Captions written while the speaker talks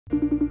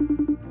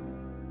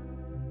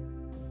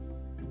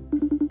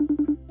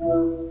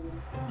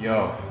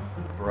Yo,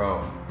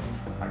 bro,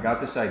 I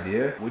got this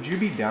idea. Would you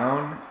be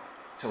down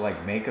to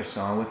like make a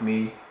song with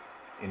me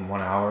in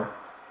 1 hour?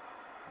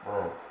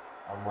 Bro,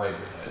 I'm right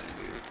behind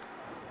you, dude.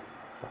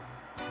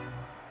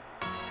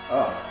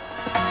 Oh.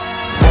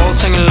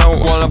 Walls hanging low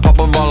while I pop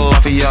a bottle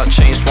off of your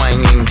chain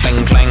swinging,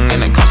 clang clang,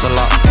 and it costs a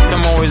lot.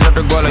 I'm always at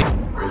the guala.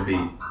 Where's B?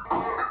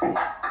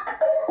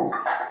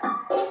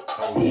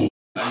 Oh,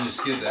 I just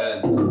skipped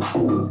ahead.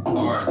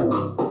 Hard.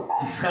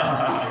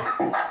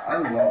 I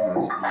love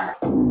this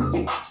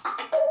beat.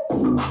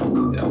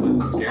 That was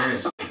scary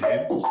as shit,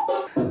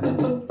 dude.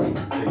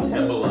 Like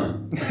Timbaland.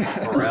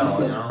 Pharrell,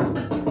 you know?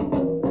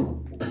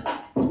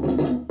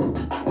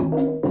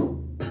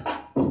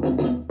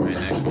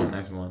 Alright,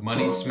 next one.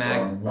 Money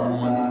Smack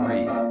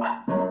 113.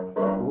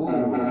 Ooh.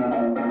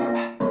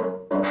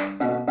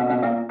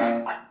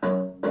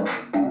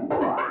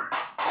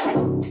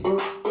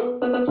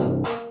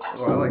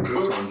 Oh, I like this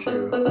one too.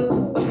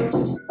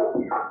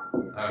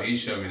 Oh, he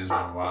showed me this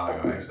one a while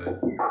ago, actually.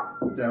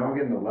 Damn, I'm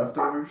getting the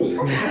leftovers.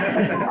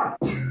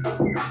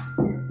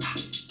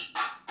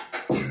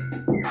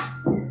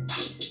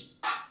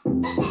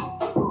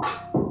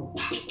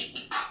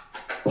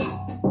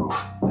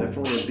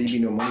 Definitely a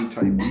bbno money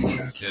type beat.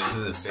 Yeah, this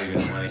is a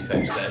big and money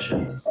type session.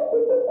 This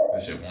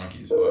shit wonky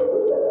as fuck.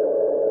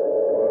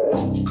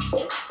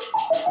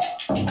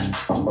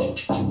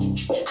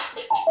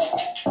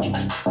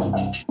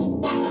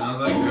 Sounds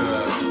like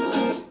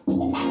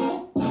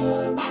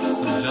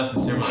some Justin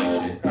Timberlake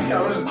shit. Yeah, I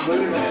was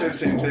literally gonna say the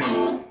same thing.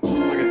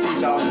 It's like a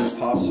 2000s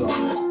pop song.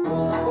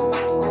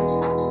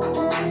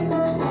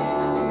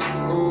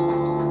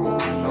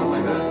 Sounds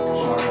like that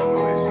Shotgun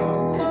Willie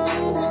song.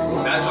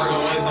 That Shotgun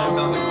Willie song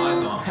sounds like my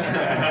song.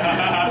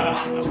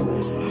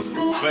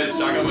 But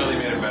Shotgun Willie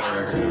made a better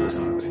record,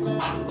 honestly.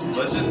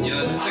 Let's just hit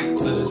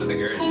the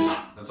garage.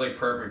 That's like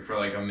perfect for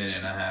like a minute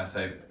and a half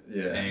type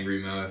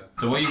angry mode.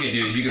 So what you can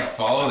do is you can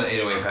follow the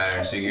 808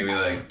 pattern. So you can be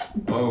like,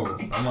 whoa,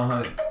 I'm a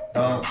hunt,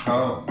 don't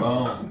go,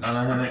 boom, I'm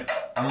a hunt,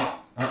 I'm a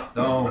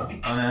don't,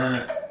 I'm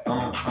a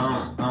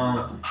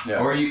hunt,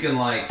 Or you can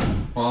like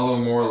follow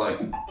more like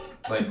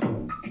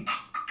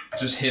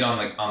just hit on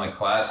the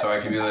clap. So I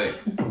could be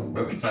like,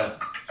 broken test,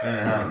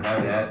 I'm a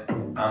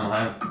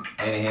hunt,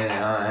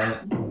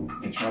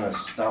 You're trying to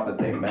stop the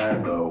thing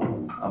mad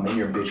though. I'm in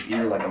your bitch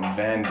ear like I'm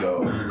Van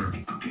Gogh.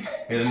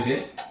 Hey, let me see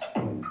it.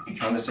 You're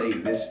trying to say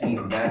this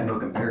ain't bad, no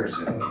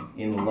comparison.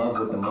 In love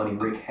with the money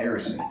Rick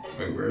Harrison.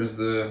 Wait, where's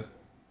the...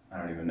 I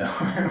don't even know.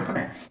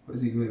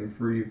 Pussy gluten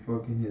free,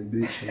 fucking his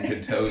bitch and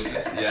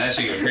ketosis. Yeah, that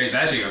should go great.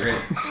 That should go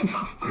great.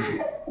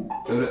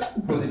 So the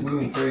pussy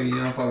gluten free, you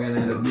know, fucking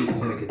in the bitch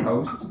and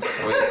ketosis.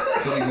 Wait,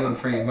 pussy gluten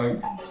free,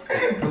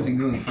 pussy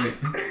gluten free.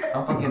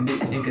 I'm fucking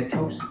bitch and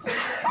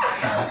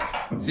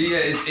ketosis. See, yeah,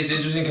 it's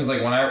interesting because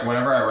like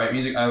whenever I write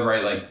music, I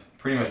write like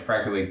pretty much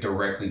practically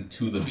directly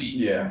to the beat.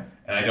 Yeah.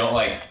 And I don't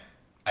like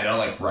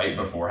write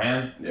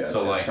beforehand. Yeah.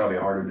 So like it's probably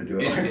harder to do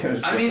it. Like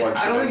this. I mean,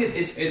 I don't think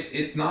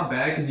it's not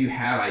bad because you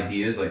have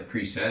ideas like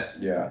preset.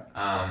 Yeah.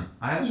 I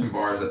have some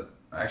bars that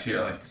actually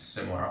are like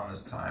similar on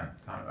this time.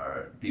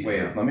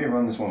 Wait, let me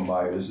run this one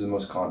by you. This is the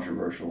most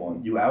controversial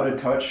one. You out of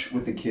touch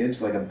with the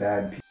kids like a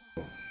bad p***.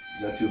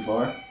 Is that too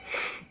far?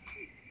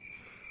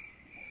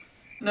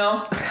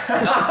 No.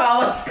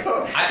 Let's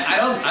go. I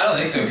don't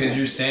think so because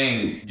you're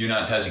saying you're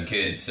not touching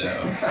kids, so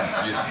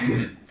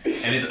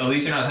and it's at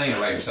least you're not saying it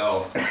about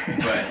yourself. But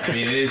I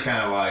mean, it is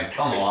kind of like it's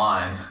on the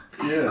line.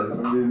 Yeah,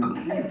 I mean,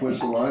 you can push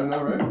the line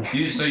though, right?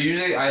 So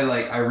usually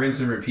I rinse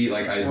and repeat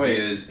like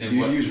ideas. Wait, do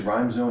you use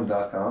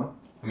rhymezone.com?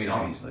 I mean,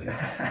 obviously.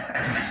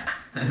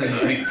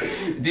 Like,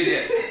 dude,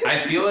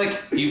 I feel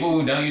like people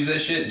who don't use that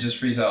shit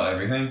just freestyle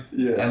everything.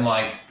 Yeah. And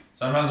like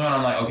sometimes when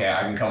I'm like, okay,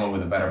 I can come up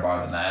with a better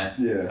bar than that.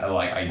 Yeah.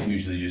 I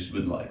usually just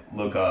would like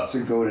look up. It's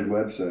a goated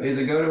website. It's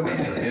a goated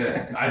website.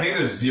 Yeah. I think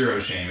there's zero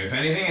shame. If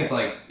anything, it's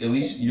like at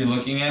least you're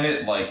looking at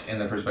it like in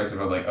the perspective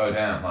of like, oh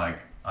damn, like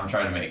I'm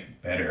trying to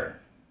make better.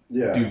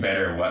 Yeah. Do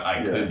better what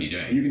I could be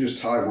doing. You can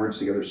just tie words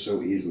together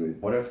so easily.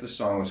 What if the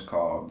song was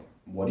called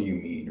 "What Do You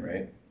Mean?"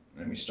 Right?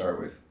 Let me start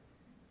with.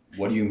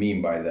 What do you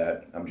mean by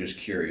that? I'm just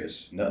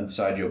curious. Nut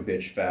inside your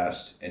bitch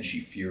fast and she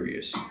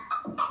furious.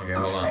 Okay,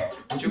 hold on.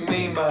 What you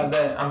mean by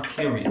that? I'm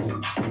curious.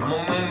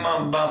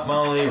 I'm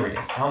my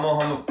lyrics.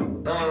 Homo,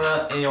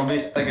 nut in your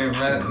bitch like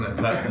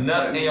a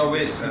nut in your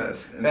bitch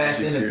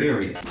fast and the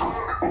furious.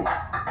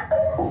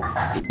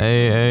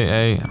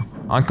 Hey.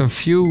 I'm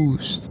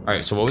confused.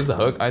 Alright, so what was the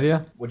hook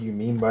idea? What do you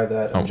mean by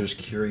that? I'm just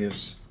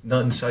curious.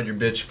 Nut inside your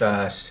bitch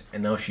fast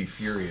and now she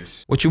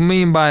furious. What you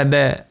mean by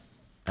that?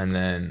 And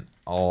then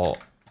I'll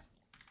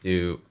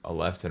do a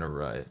left and a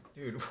right.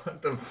 Dude,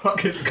 what the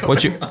fuck is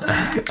going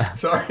on?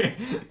 Sorry.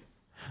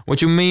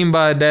 What you mean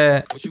by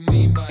that? What you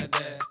mean by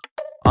that?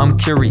 I'm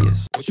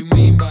curious. What you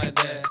mean by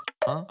that?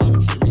 Huh?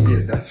 I'm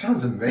curious. Yeah, that sounds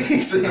sounds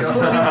amazing.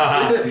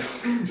 Holy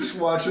shit. Just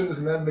watching this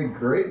man make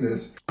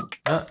greatness.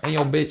 And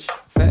yo, bitch,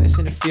 Fast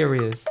and the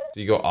Furious. So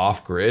you go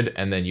off grid,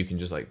 and then you can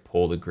just like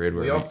pull the grid.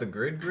 We off the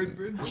grid?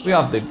 We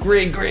off the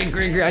grid.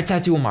 I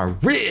tattoo on my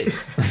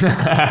wrist.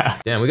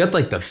 Damn, we got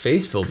like the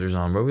face filters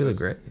on, bro. We look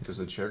great. Does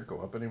the chair go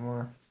up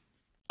anymore?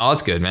 Oh,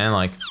 it's good, man.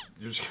 Like,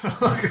 You're just gonna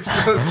look at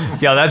so small.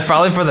 yo, that's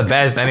probably for the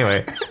best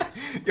anyway.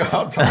 Yo,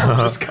 how tall is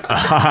this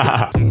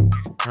guy?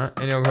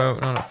 And yo, go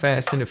on a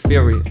Fast and the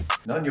Furious.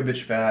 Not your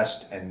bitch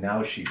fast, and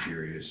now she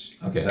furious.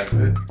 Okay. Does that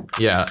fit?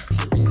 Yeah.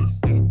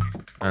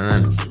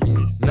 And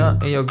then,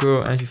 nut in your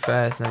girl and she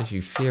fast, now she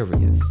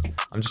furious.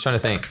 I'm just trying to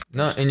think.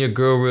 Nut in your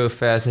girl real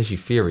fast, now she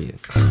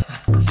furious.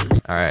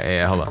 All right,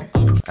 yeah, hold on.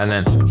 And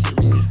then,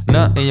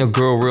 nut in your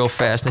girl real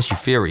fast, now she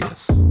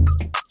furious.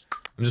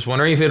 I'm just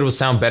wondering if it would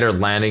sound better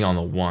landing on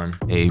the one.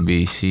 A,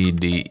 B, C,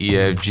 D, E,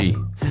 F, G,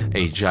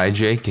 H, I,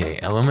 J, K,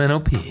 L, M, N,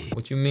 O, P.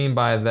 What you mean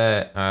by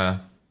that?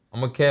 I'm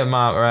gonna keep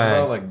my What right.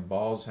 about like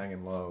balls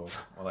hanging low?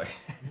 Or like.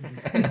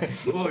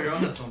 Oh, you're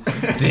on this one.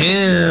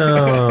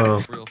 Damn.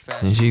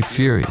 And she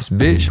furious.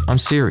 Bitch, I'm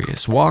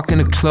serious. Walk in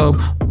the club.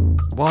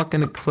 Pull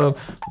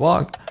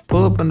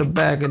up in the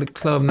back of the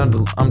club.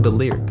 Now I'm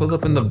delirious. Pull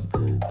up in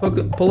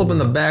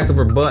the back of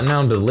her butt. Now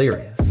I'm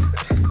delirious.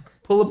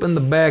 Pull up in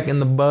the back in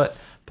the butt.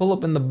 Pull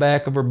up in the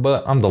back of her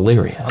butt. I'm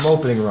delirious. I'm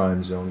opening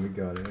rhyme zone. We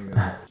got it.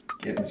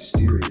 Get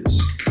mysterious.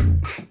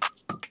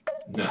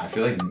 No, I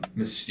feel like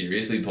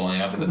mysteriously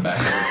pulling up in the back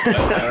of her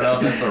butt. I don't know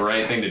if that's the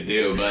right thing to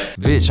do, but.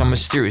 Bitch, I'm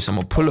mysterious. I'm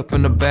gonna pull up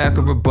in the back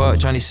of her butt.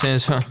 Johnny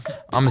sins, huh?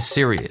 I'm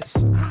serious.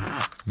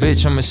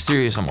 Bitch, I'm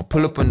mysterious. I'm gonna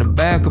pull up in the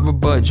back of her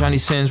butt. Johnny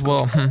sins,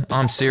 well,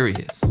 I'm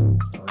serious. I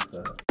like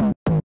that.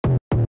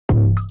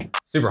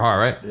 Super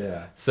hard, right?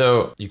 Yeah.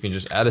 So you can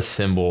just add a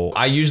symbol.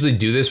 I usually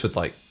do this with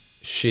like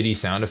shitty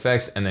sound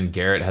effects, and then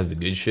Garrett has the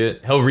good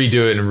shit. He'll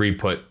redo it and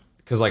re-put,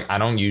 cause like I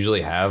don't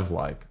usually have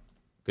like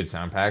good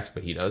sound packs,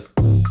 but he does.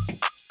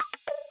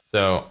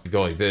 So you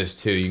go like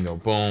this too. You can go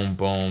boom,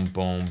 boom,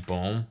 boom,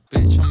 boom.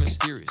 Bitch, I'm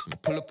mysterious. I'm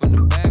gonna pull up in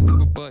the back of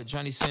her butt.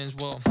 Johnny sins,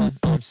 well,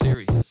 I'm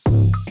serious.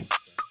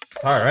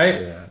 All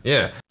right.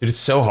 Yeah. Dude, it's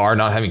so hard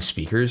not having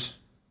speakers.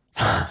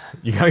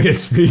 You gotta get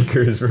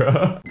speakers,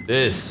 bro.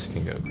 This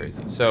can go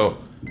crazy. So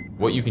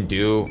what you can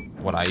do,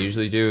 what I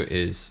usually do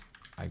is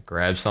I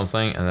grab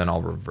something and then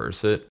I'll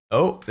reverse it.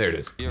 Oh, there it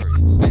is.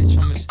 Bitch,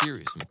 I'm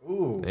mysterious.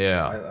 Ooh.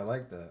 Yeah. I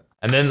like that.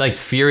 And then like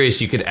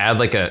furious, you could add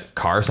like a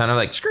car sound of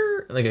like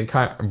skrr, like a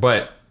car,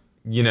 but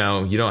you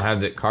know, you don't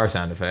have the car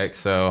sound effect,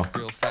 so.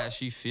 Real fast,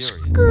 she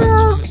furious.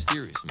 Bitch, I'm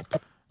mysterious.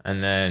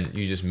 And then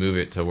you just move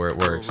it to where it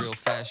works. Real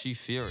fast, she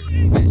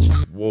furious.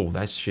 Whoa,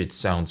 that shit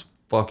sounds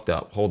fucked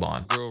up. Hold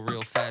on.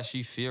 Real fast,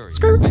 she furious.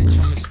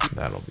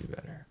 That'll be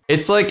better.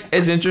 It's like,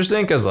 it's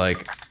interesting because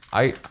like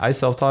I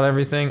self-taught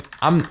everything.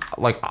 I'm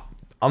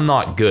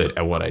not good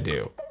at what I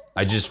do.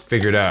 I just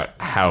figured out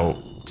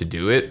how to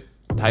do it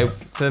type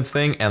of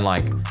thing. And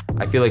like,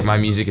 I feel like my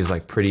music is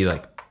like pretty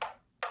like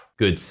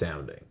good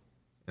sounding.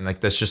 And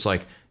like, that's just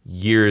like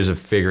years of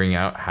figuring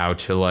out how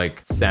to like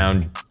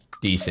sound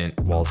decent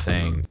while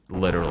saying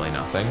literally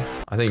nothing.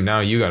 I think now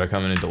you gotta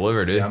come in and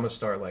deliver, dude. Yeah, I'm gonna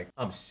start like,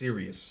 I'm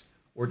serious.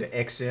 Or the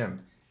XM.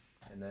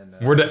 And then.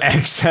 We're the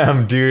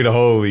XM, dude.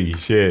 Holy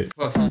shit.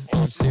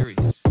 I'm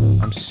serious.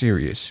 I'm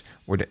serious.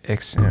 We're the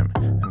XM.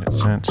 And the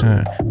sun,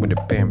 with the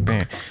bam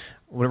bam.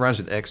 What rhymes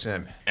with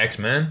XM?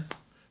 X-Men?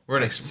 We're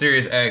the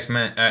serious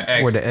X-Men.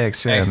 We're the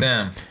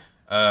XM.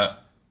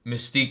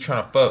 Mystique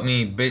trying to fuck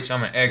me, bitch.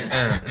 I'm an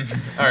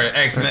XM. Alright,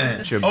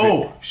 X-Men.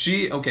 Oh,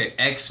 okay,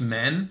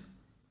 X-Men?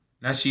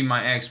 Now she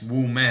my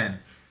ex-woman.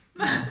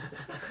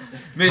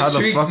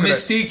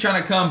 Mystique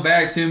trying to come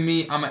back to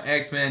me. I'm an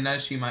X-Man. Now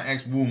she my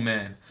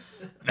ex-woman.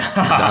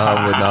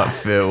 That would not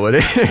fit, would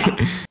it?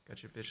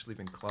 Got your bitch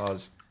leaving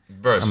claws.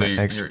 Bro, so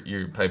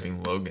you're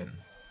piping Logan.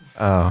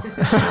 Oh.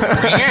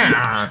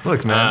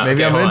 Look, man,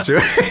 maybe I'm into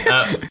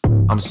it.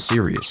 I'm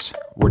serious.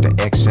 We're the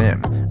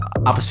XM.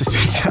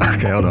 Opposites.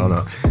 Okay, hold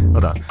on.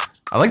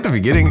 I like the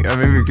beginning.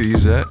 Maybe we could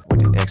use that. We're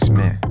the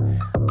X-Men.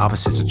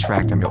 Opposites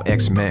attract. I'm your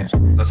X-Man.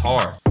 That's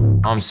hard.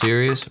 I'm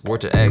serious. We're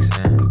the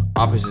X-Men.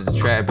 Opposites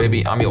attract,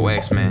 baby. I'm your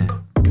X-Man.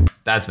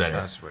 That's better.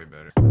 That's way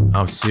better.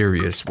 I'm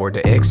serious. We're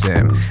the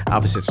XM.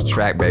 Opposites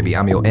attract, baby.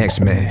 I'm your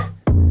X-Man.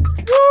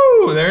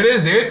 Woo! There it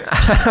is, dude.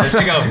 This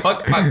shit got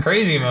fuck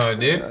crazy mode,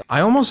 dude.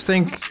 I almost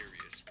think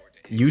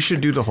you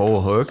should do the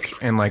whole hook,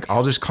 and like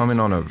I'll just come in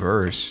on a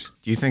verse.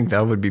 Do you think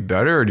that would be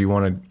better, or do you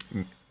want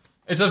to?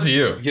 It's up to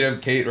you. You could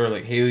have Kate or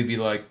like Haley be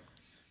like,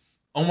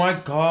 "Oh my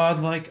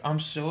god, like I'm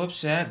so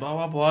upset, blah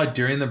blah blah,"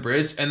 during the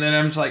bridge, and then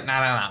I'm just like,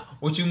 "Nah.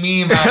 What you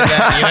mean by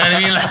that?" You know what I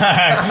mean?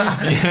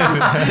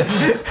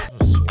 Like,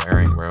 I'm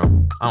swearing, bro.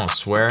 I don't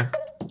swear.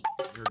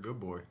 You're a good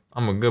boy.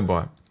 I'm a good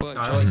boy.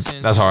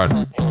 That's hard.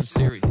 I'm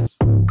serious.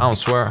 I don't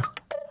swear,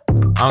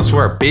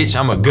 bitch.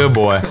 I'm a good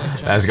boy.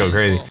 That's go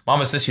crazy.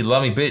 Mama says she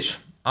love me, bitch.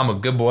 I'm a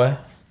good boy.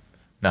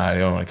 Nah, I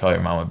don't want to call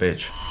your mama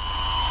bitch.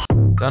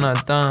 I'm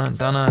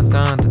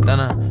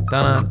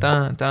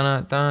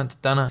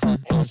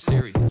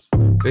serious.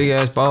 Big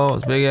ass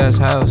balls, big ass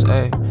house,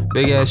 ayy.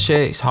 Big ass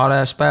chicks, hot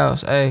ass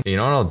spouse, ayy. You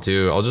know what I'll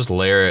do? I'll just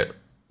layer it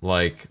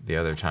like the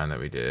other time that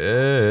we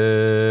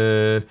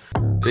did.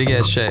 Big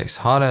ass chicks,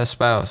 hot ass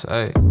spouse,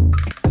 ayy.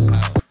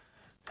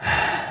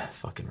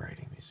 Fucking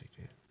writing music,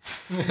 dude.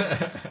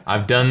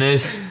 I've done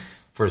this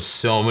for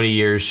so many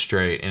years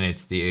straight, and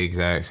it's the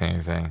exact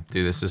same thing.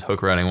 Dude, this is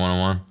hook writing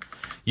 101.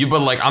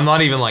 But like, I'm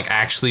not even like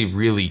actually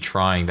really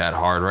trying that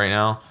hard right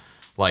now.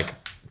 Like,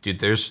 dude,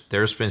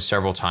 there's been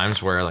several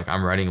times where like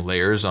I'm writing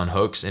layers on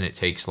hooks and it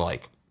takes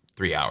like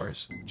 3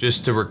 hours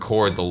just to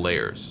record the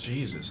layers.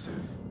 Jesus, dude.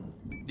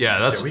 Yeah,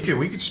 that's. Yeah,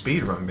 we could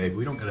speed run, babe.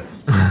 We don't gotta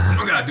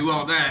do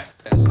all that.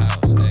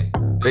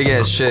 Big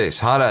ass chicks,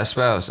 hot ass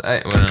spouse,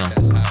 ayy.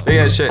 No. Big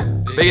ass chick,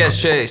 big ass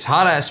chicks,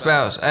 hot ass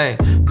spouse, ayy.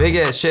 Big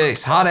ass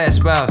chicks, hot ass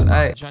spouse,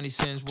 ayy. Johnny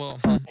sins, well,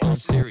 I'm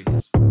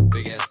serious.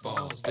 Big ass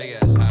balls, big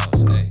ass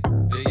house, ayy.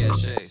 Big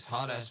ass chicks,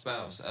 hot ass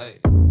spouse, ayy.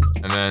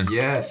 And then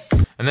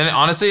and then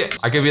honestly,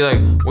 I could be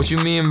like, what you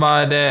mean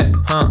by that?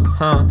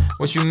 Huh?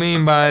 What you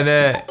mean by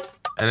that?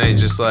 And then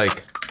just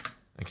like,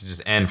 I could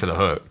just end for the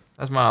hook.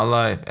 That's my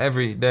life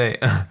every day.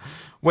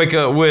 Wake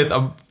up with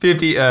a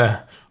 50.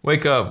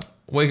 Wake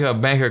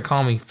up, banker,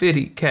 call me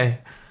 50K.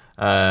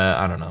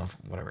 I don't know,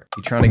 whatever.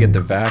 He trying to get the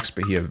vax,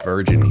 but he a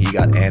virgin. He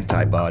got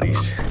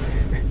antibodies.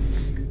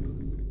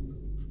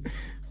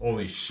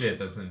 Holy shit,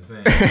 that's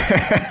insane.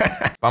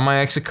 Buy my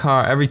ex a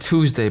car every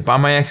Tuesday. Buy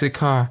my ex a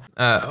car.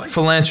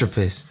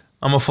 Philanthropist.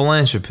 I'm a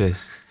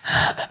philanthropist.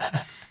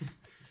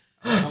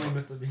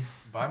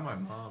 Buy my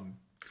mom.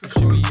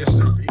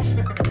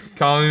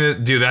 Call me,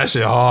 dude, that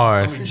shit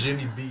hard. Call me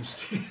Jimmy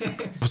Beast.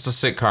 What's a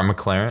sick car,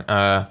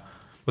 McLaren?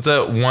 What's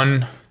a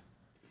one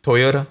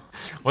Toyota?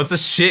 What's a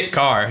shit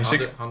car?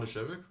 Honda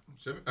Civic?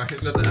 Civic?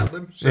 Is that the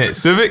ad-lib? Yeah,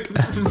 Civic?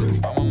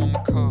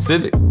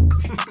 Civic?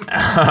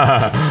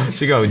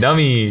 She go,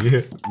 dummy.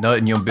 Nut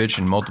in your bitch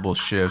in multiple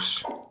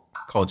shifts,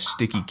 called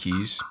sticky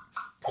keys.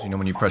 Cause you know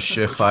when you press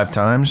shift 5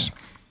 times?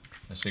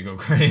 That shit go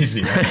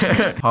crazy.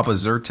 Pop a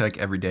Zyrtec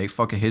every day,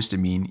 fuck a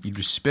histamine, you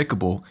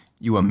despicable,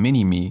 you a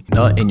mini-me.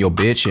 Nut in your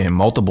bitch in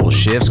multiple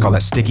shifts, call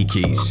that sticky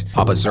keys.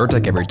 Pop a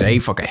Zyrtec every day,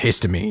 fuck a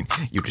histamine,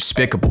 you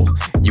despicable,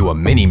 you a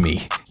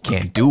mini-me.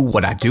 Can't do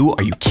what I do,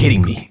 are you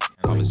kidding me?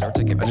 Pop a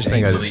Zyrtec every day, I just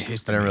think I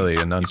didn't really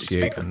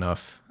enunciate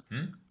enough.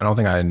 I don't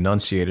think I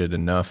enunciated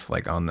enough,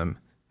 like, on them.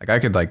 Like, I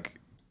could, like,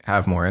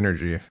 have more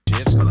energy.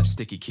 Shifts, call that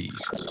sticky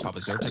keys. Pop a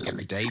Zyrtec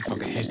every day, fuck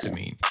a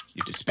histamine,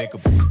 you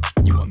despicable,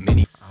 you a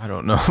mini. I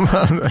don't know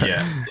about that.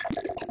 Yeah.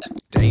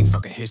 Day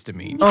fuck a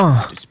histamine.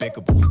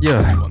 Despicable.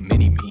 Yeah. You a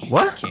mini me.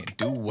 What? Can't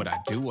do what I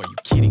do. Are you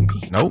kidding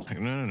me? Nope.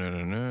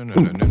 No.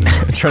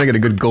 Trying to get a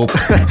good gulp.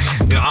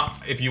 Dude,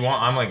 if you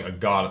want, I'm like a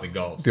god at the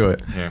gulps. Do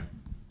it. Yeah.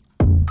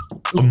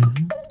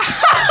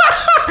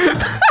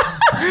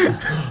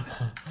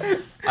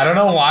 I don't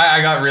know why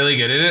I got really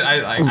good at it.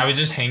 I was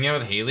just hanging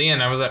out with Haley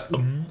and I was like,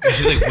 and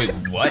she's like,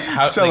 wait, what?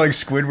 How? Sound like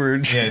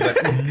Squidward. Yeah, he's like,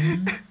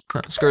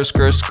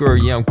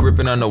 skirt, yeah, I'm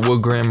gripping on the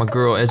wood grain, my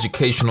girl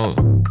educational.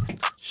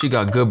 She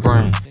got good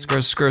brain.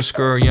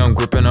 Skirt, yeah, I'm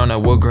gripping on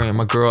that wood grain,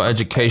 my girl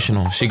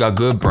educational. She got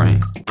good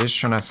brain. Bitch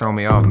trying to throw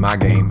me off my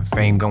game.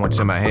 Fame going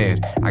to my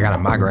head. I got a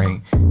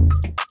migraine.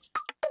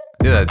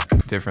 I did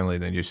that differently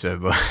than you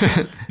said, but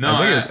no,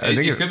 I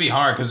think it could be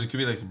hard because it could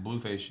be like some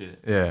blueface shit.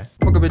 Yeah.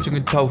 Fuck a bitch you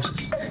can toast.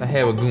 I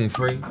have a goon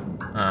free.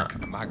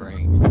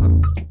 Migraine.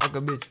 Fuck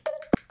a bitch.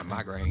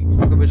 Migraine.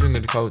 Fuck a bitch in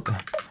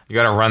ketosis. You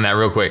gotta run that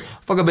real quick.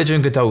 Fuck a bitch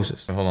in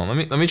ketosis. Hold on,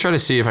 let me try to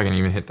see if I can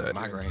even hit that.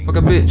 Migraine. Fuck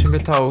a bitch in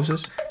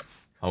ketosis.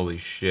 Holy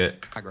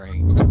shit.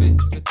 Migraine. Fuck a bitch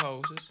in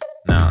ketosis.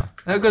 Nah.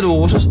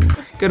 Ketosis.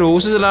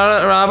 Ketosis.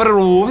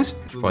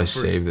 Should probably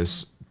save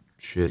this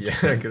shit.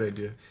 Yeah, good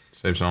idea.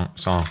 Save song.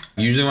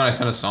 Usually when I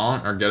send a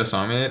song or get a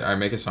song made, I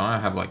make a song, I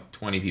have like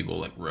 20 people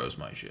like roast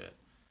my shit.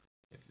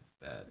 If it's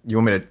bad. You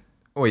want me to?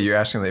 Oh, wait, you're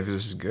asking if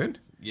this is good?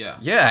 Yeah.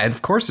 Yeah,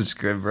 of course it's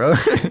good, bro.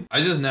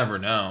 I just never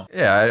know.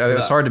 Yeah,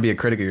 it's hard to be a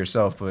critic of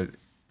yourself, but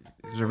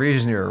there's a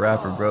reason you're a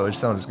rapper, bro. It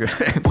sounds good.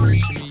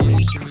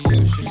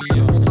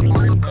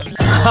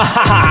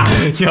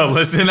 Yo,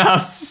 listen how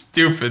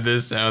stupid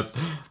this sounds.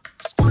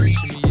 What is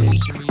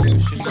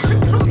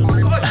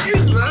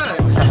that?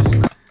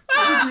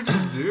 What did you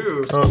just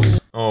do?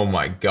 Oh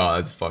my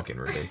god, that's fucking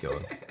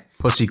ridiculous.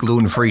 Pussy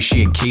gluten-free,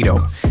 she and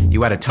keto.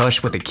 You out of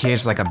touch with the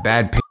kids like a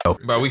bad pedo.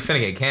 Bro, we finna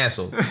get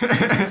canceled.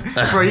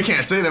 Bro, you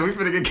can't say that. We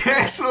finna get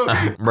canceled.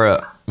 Bro,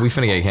 we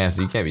finna get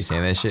canceled. You can't be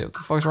saying that shit. What the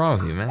fuck's wrong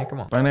with you, man?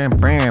 Come on.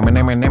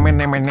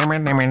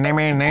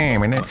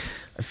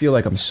 I feel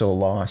like I'm so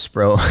lost,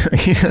 bro.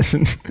 He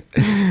doesn't.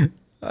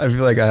 I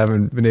feel like I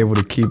haven't been able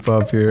to keep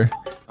up here.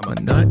 I'm a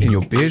nut in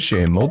your bitch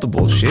in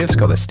multiple shifts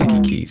called the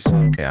sticky keys.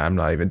 Yeah, I'm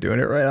not even doing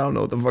it right. I don't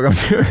know what the fuck I'm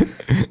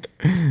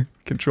doing.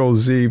 Control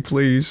Z,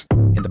 please.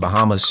 In the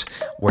Bahamas,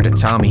 word to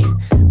Tommy.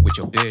 With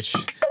your bitch,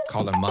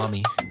 call her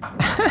mommy.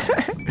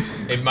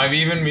 It might be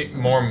even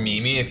more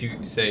memey if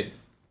you say,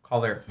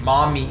 call her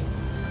mommy.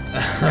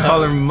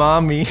 Call her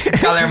mommy.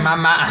 Call her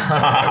mama.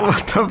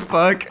 What the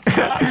fuck?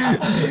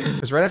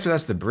 Because right after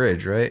that's the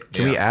bridge, right?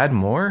 Can we add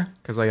more?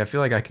 Because like I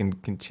feel like I can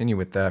continue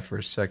with that for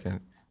a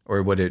second.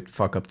 Or would it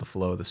fuck up the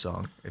flow of the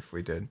song if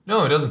we did?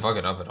 No, it doesn't fuck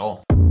it up at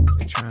all.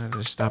 They trying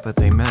to stop it,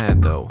 they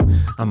mad though.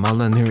 I'm all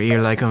in their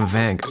ear like I'm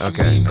Van Gogh.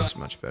 Okay, that's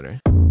much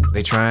better.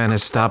 They trying to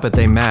stop it,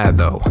 they mad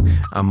though.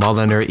 I'm all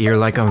in their ear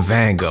like I'm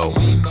Van Gogh.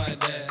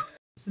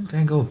 Isn't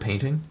Van Gogh a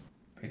painting?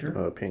 Painter?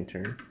 Oh,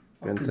 painter.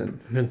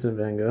 Vincent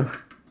Van Gogh.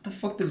 What the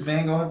fuck does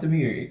Van Gogh have to be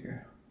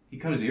here? He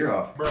cut his ear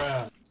off.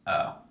 Bruh.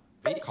 Oh.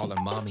 Call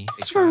her mommy.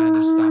 They trying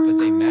to stop it,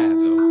 they mad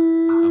though.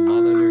 I'm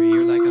all in her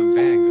ear like I'm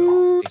Van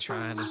Gogh. They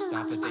trying to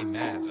stop it, they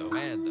mad though.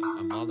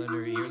 I'm all in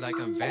her ear like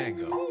I'm Van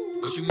Gogh.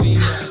 What you mean?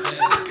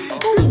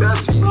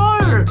 That's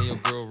fire.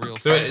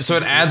 So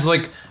it adds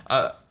like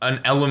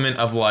an element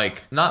of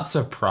like not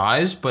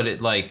surprise, but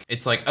it's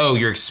like, oh,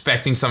 you're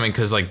expecting something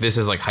because like this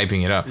is like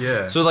hyping it up.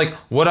 Yeah. So like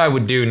what I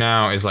would do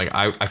now is like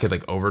I could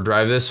like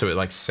overdrive this so it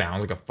like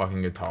sounds like a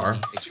fucking guitar.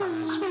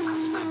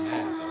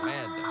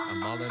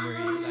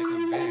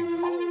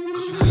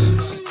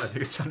 I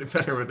think it sounded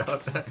better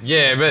without that.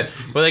 Yeah, but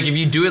like if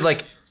you do it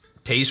like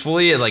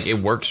tastefully, it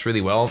works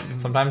really well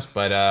sometimes.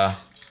 But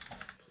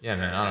yeah,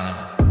 man,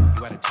 I don't know.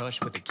 You out of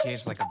touch with the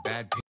kids like a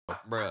bad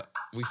Bruh,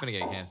 we finna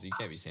get canceled. You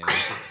can't be saying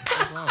that.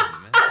 What's wrong with you,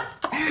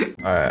 man?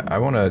 Alright, I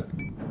wanna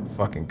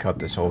fucking cut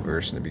this whole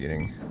verse in the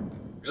beginning.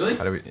 Really?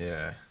 How do we?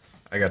 Yeah,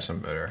 I got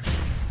something better.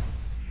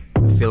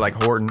 I feel like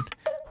Horton.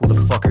 Who the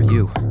fuck are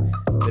you?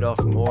 Bit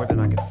off more than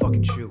I could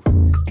fucking chew.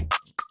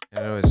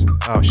 And it was,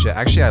 oh shit,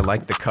 actually I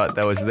like the cut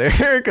that was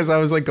there because I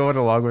was like going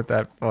along with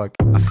that fuck.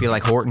 I feel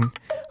like Horton.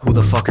 Who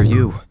the fuck are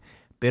you?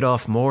 Bit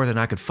off more than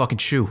I could fucking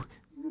chew.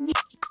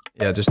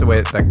 Yeah, just the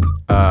way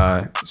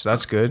that, so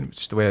that's good.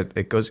 Just the way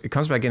it goes, it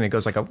comes back in, it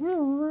goes like a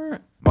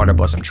Marta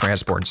bus, I'm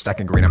transporting,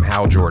 stacking green, I'm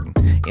Hal Jordan.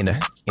 Okay,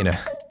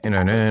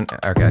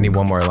 I need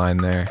one more line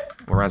there.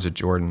 What rhymes with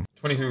Jordan?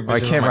 23 I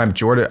can't rhyme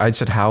Jordan. I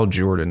said Hal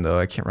Jordan though.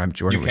 I can't rhyme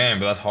Jordan. You can,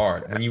 but that's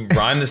hard. When you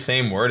rhyme the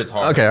same word, it's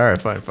hard. Okay,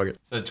 alright, fine, fuck it.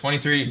 So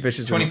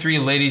 23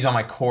 ladies on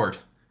my court.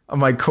 On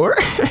my court?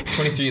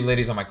 23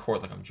 ladies on my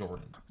court like I'm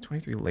Jordan.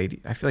 23 lady.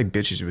 I feel like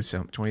bitches would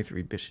sound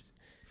 23 bitches.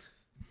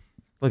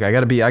 Look, I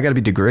gotta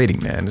be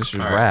degrading, man. This is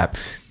rap.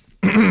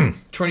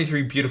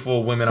 23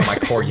 beautiful women on my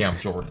court, yeah, I'm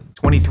Jordan.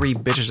 23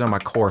 bitches on my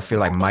court feel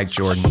like Mike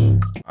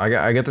Jordan.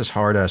 I got this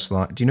hard ass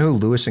line. Do you know who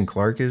Lewis and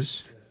Clark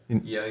is?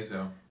 Yeah, I think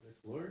so.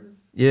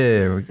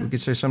 Yeah, we could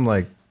say something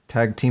like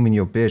tag teaming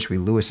your bitch, we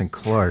Lewis and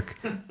Clark.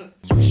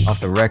 Off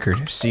the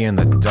record, see in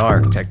the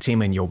dark, tag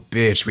teaming your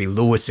bitch, we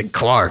Lewis and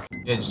Clark.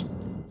 Yeah, just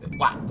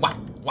what?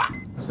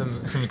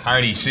 Some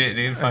Cardi shit,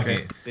 dude. Fuck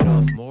it. Bit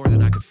off more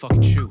than I could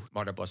fucking chew.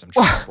 Marta bus, I'm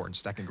transporting,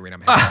 stacking green,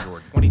 I'm Hal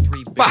Jordan.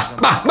 23 bitches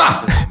on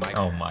my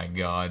Oh my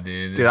god,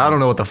 dude. Dude, I don't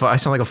know what the fuck. I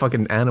sound like a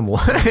fucking animal.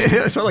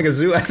 I sound like a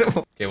zoo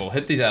animal. Okay, well,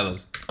 hit these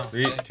others.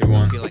 3, 2,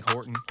 1. Feel like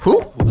Horton.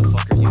 Who the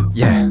fuck are you?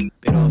 Yeah.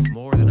 Bit off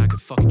more than I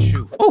could fucking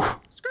chew. Oh.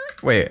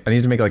 Wait, I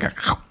need to make like a.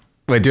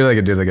 Wait, do it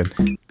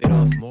again. Bit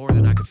off more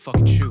than I could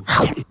fucking chew.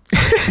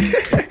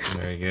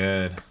 Very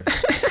good.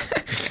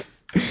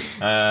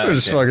 We're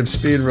just fucking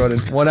speed running.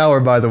 1 hour,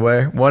 by the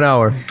way. 1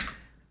 hour.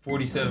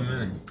 47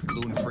 minutes.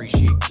 Gluten-free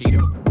sheet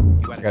keto.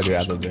 You gotta do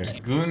ad-lib there.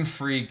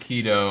 Gluten-free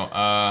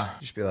keto.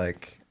 Just be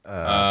like.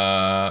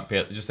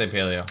 Just say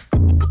paleo.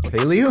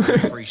 Paleo?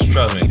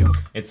 Trust me.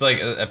 It's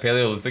like a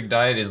Paleolithic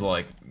diet is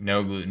like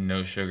no gluten,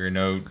 no sugar,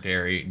 no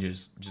dairy,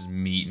 just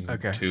meat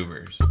and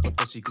tubers.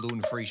 Pussy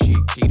gluten-free sheet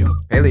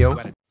keto.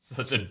 Paleo.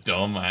 Such a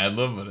dumb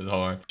ad-lib, but it's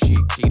hard. Sheet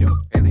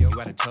keto. Paleo.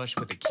 You out of touch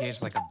with the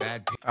kids like a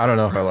bad. I don't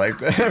know if I like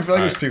that. I feel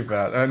like it's too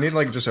fast. I need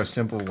like just a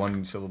simple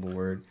one-syllable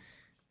word.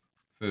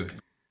 Food.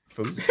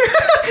 Food.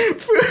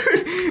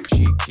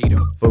 Sheet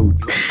keto.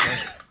 Food.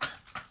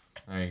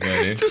 There you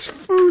go, dude. Just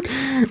food.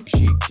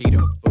 Sheet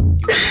keto.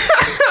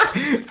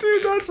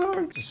 Dude, that's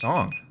hard. It's a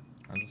song.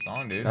 That's a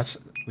song, dude.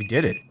 We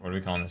did it. What are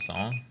we calling this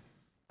song?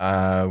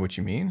 What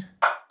you mean?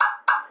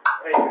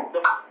 Hey,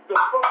 the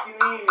fuck you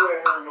mean you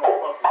ain't heard no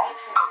fucking?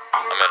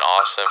 I'm in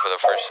Austin for the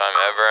first time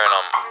ever, and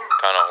I'm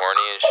kind of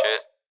horny and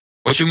shit.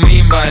 What you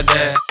mean by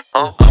that?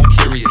 I'm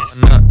curious.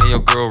 Nut in your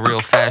girl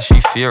real fast, she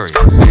furious.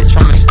 Bitch,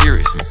 I'm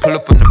mysterious. Pull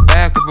up in the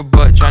back of her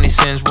butt, Johnny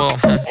sins, well,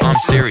 I'm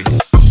serious.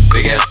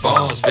 Big ass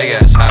balls, big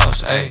ass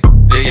house, ayy.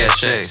 Big ass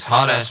chicks,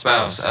 hot ass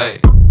spouse, ayy.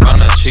 Run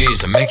the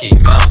cheese, a Mickey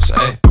Mouse,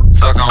 ayy.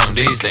 Suck on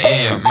these, the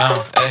in your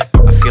mouth,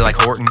 ayy. I feel like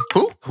Horton.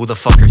 Who the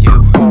fuck are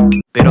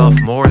you? Bit off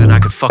more than I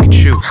could fucking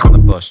chew. On the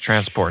bus,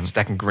 transporting,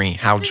 stacking green,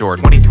 Hal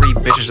Jordan. 23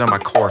 bitches on my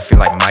core, feel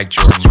like Mike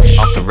Jordan.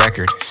 Off the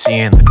record, see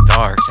in the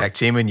dark. Tag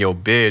teaming your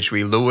bitch,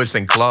 we Lewis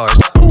and Clark.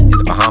 In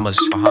the Bahamas,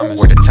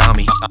 where the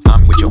Tommy.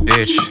 With your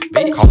bitch,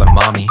 call her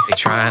mommy. They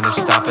trying to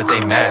stop it,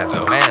 they mad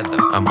though.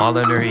 I'm all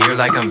in her ear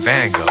like I'm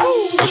Van Gogh.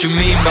 What you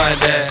mean by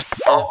that?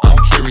 I'm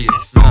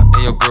curious. Nut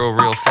in your girl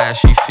real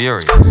fast, she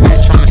furious.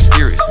 Bitch, I'm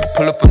mysterious.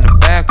 Pull up in the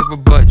back of her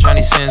butt,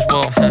 Johnny sins,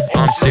 well,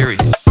 I'm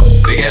serious.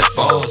 Big ass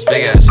balls,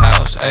 big ass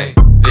house, ayy.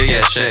 Big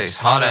ass chicks,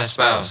 hot ass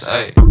spouse,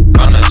 ayy.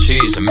 Run the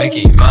cheese, a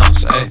Mickey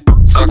Mouse,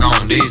 ayy. Suck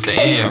on these,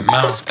 they in your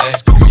mouth,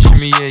 ayy.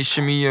 Shimmy, yeah,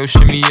 shimmy, yo,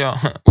 shimmy, yo.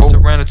 It's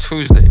around a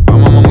Tuesday, buy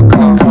my mama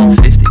car, I'm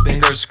 50, baby.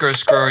 Skirt, skirt,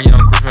 skirt,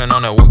 young Griffin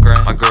on that wood grain.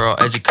 My girl,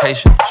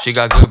 education, she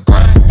got good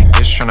brain.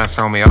 Bitch tryna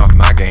throw me off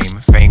my game.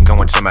 Fame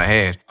going to my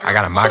head, I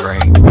got a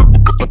migraine.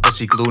 But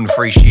pussy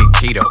gluten-free, she eat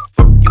keto.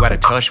 You out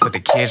of touch with the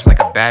kids like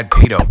a bad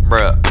pedo.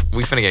 Bruh,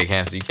 we finna get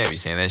canceled, you can't be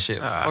saying that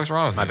shit. What the fuck's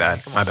wrong with My you?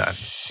 bad, my bad.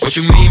 What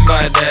you mean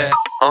by that?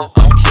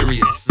 I'm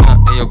curious.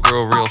 And your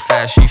girl real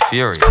fast, she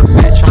furious.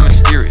 Bitch, I'm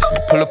mysterious.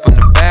 Pull up in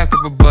the back of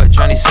her butt,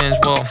 Johnny sins,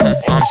 well,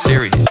 I'm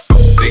serious.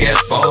 Big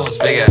ass balls,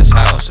 big ass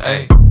house,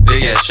 ayy.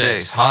 Big ass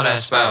chicks, hot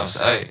ass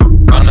spouse, ayy.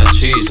 Run the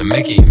cheese, a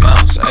Mickey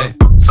Mouse,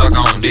 ayy. Suck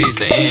on these,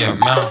 they in your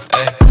mouth,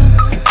 ayy.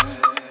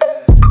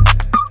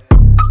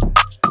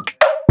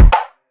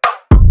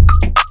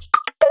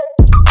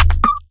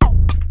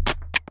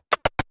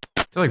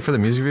 I feel like for the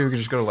music video, we could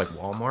just go to like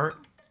Walmart.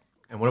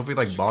 And what if we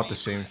like bought the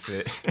same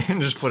fit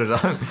and just put it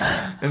on?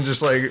 And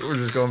just like, we're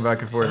just going back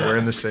and forth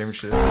wearing the same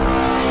shit.